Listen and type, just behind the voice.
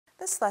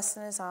This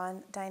lesson is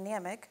on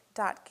dynamic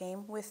dot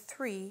game with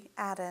 3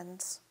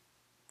 add-ins.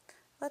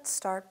 Let's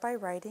start by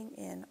writing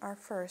in our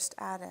first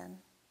add-in.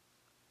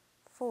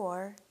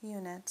 4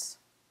 units.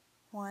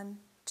 1,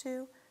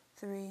 2,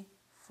 3,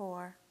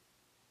 4.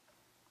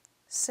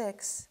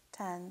 6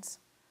 tens.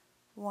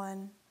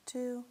 1,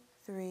 2,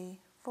 3,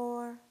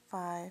 4,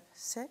 5,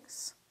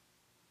 6.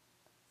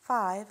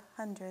 5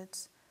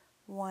 hundreds.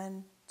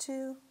 1,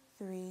 2,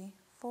 3,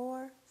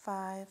 4,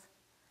 5.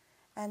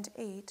 And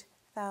 8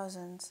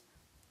 thousands.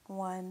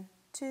 1,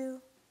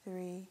 2,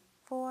 3,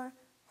 4,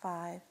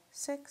 5,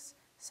 6,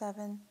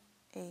 7,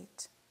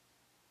 8.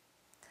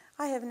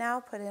 I have now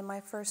put in my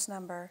first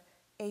number,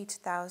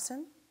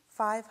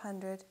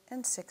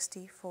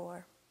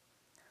 8,564.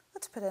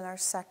 Let's put in our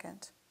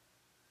second.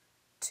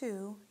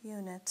 2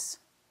 units.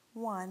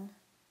 1,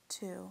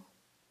 2.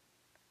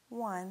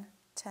 1,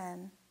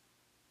 10.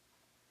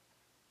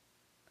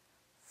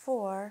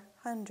 4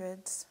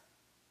 hundreds.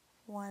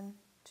 1,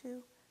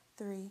 2,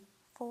 3,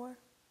 4.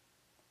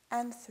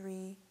 And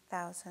 3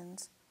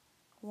 thousands.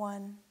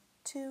 1,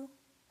 2,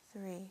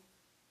 3.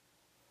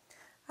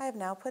 I have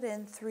now put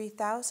in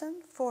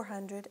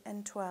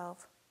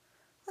 3,412.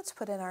 Let's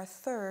put in our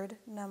third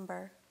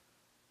number,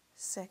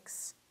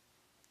 6.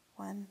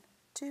 1,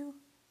 2,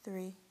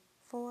 3,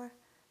 4,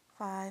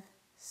 5,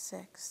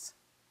 6.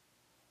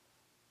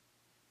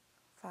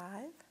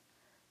 5.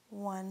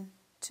 1,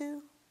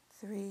 2,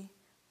 3,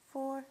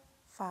 4,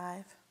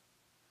 5.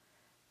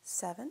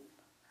 7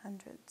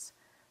 hundreds.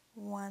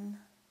 1,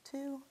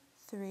 2,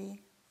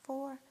 3,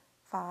 4,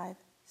 5,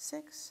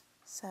 6,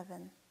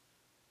 7.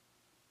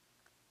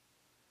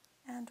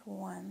 And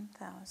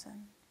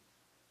 1,000.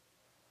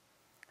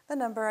 The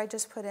number I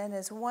just put in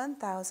is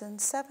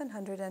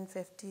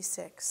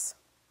 1,756.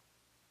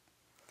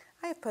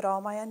 I have put all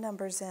my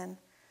numbers in.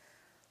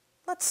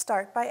 Let's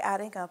start by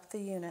adding up the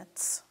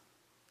units.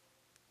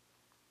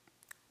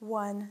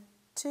 1,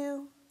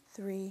 2,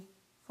 3,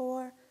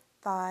 4,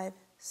 5,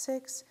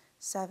 6,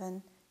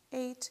 7,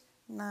 8,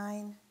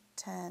 9,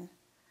 10.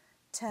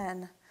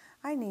 10.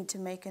 I need to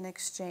make an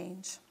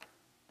exchange.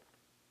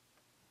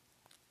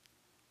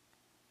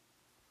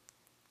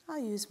 I'll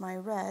use my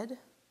red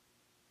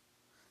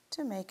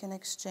to make an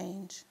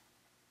exchange.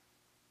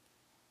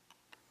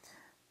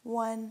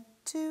 1,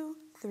 2,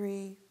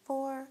 3,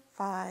 4,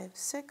 5,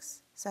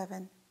 6,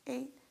 7,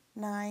 8,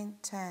 9,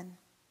 10.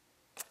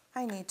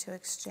 I need to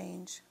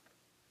exchange.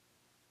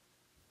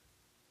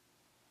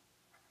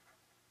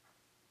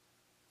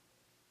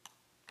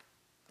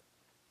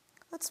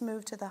 Let's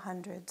move to the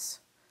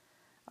hundreds.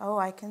 Oh,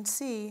 I can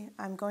see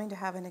I'm going to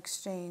have an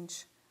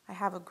exchange. I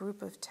have a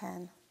group of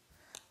 10.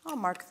 I'll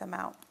mark them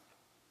out.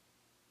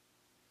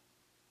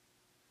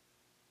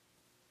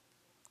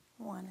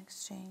 1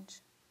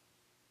 exchange.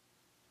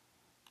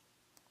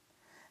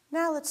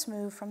 Now let's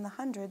move from the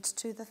hundreds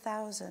to the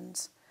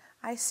thousands.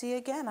 I see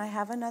again I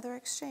have another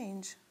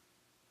exchange.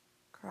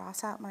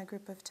 Cross out my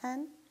group of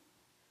 10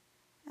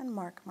 and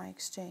mark my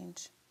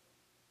exchange.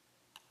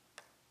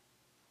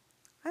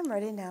 I'm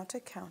ready now to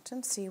count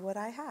and see what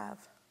I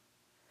have.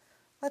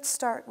 Let's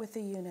start with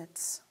the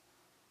units.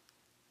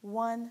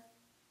 1,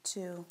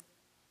 2.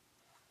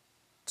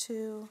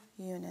 2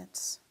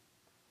 units.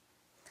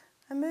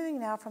 I'm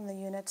moving now from the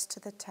units to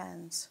the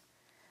tens.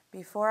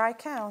 Before I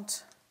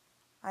count,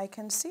 I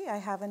can see I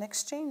have an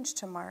exchange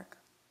to mark.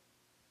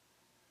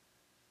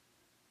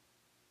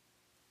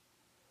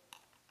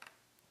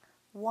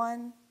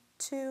 1,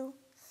 2,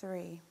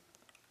 3.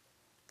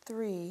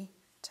 3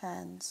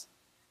 tens.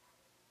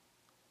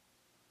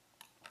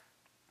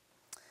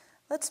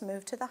 Let's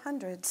move to the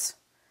hundreds.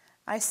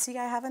 I see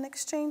I have an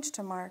exchange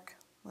to mark.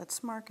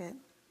 Let's mark it.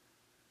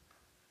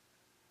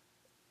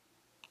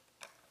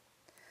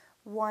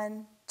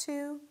 1,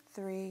 2,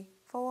 3,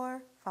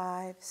 4,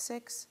 5,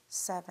 6,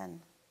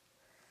 7.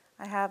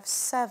 I have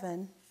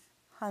 7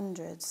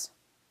 hundreds.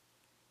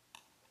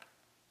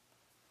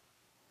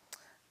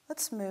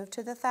 Let's move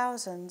to the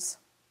thousands.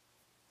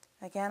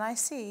 Again, I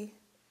see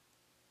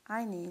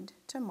I need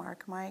to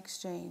mark my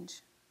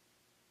exchange.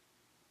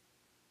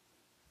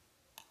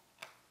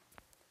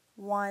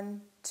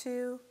 1,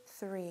 2,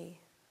 3.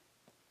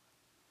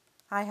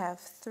 I have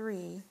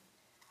 3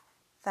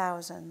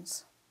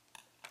 thousands.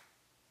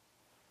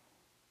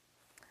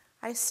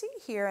 I see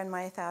here in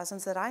my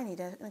thousands that I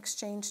need an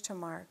exchange to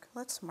mark.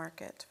 Let's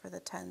mark it for the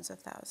tens of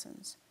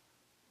thousands.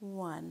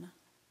 1.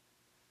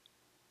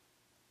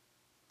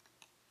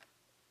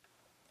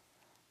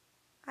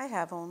 I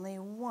have only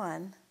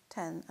 1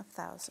 ten of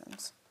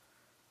thousands.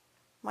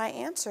 My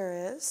answer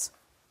is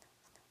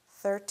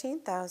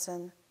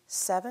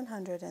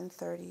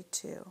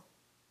 13,732.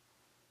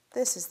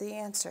 This is the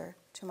answer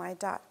to my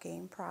dot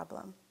game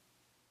problem.